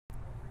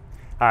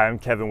Hi, I'm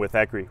Kevin with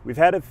ECRI. We've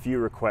had a few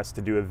requests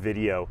to do a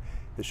video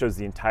that shows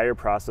the entire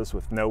process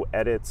with no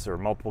edits or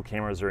multiple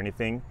cameras or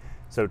anything.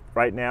 So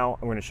right now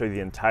I'm going to show you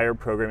the entire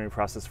programming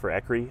process for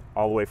ECRI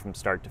all the way from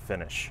start to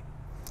finish.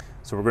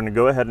 So we're going to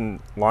go ahead and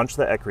launch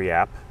the ECRI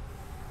app.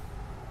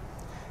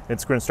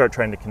 It's going to start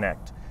trying to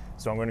connect.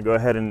 So I'm going to go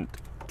ahead and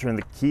turn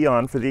the key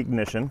on for the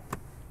ignition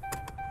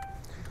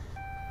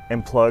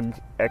and plug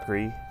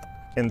ECRI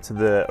into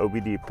the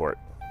OBD port.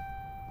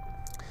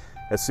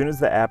 As soon as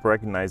the app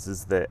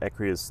recognizes that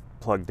ECRI is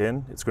plugged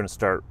in, it's going to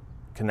start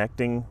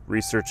connecting,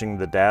 researching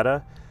the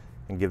data,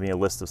 and give me a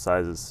list of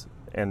sizes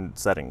and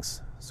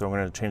settings. So I'm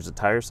going to change the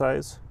tire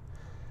size.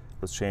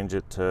 Let's change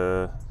it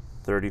to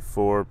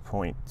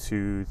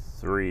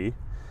 34.23.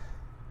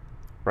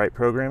 Write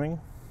programming.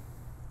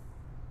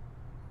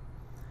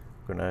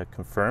 I'm going to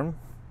confirm.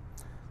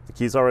 The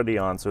key's already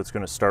on, so it's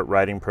going to start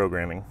writing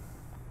programming.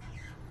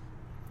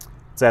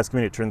 It's asking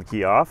me to turn the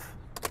key off,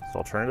 so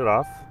I'll turn it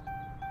off.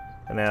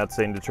 And now it's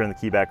saying to turn the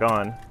key back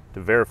on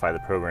to verify the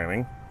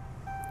programming.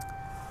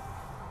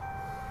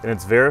 And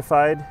it's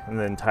verified and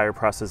the entire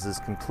process is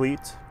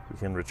complete. We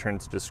can return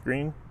to the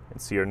screen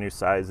and see our new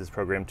size is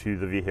programmed to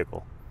the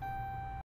vehicle.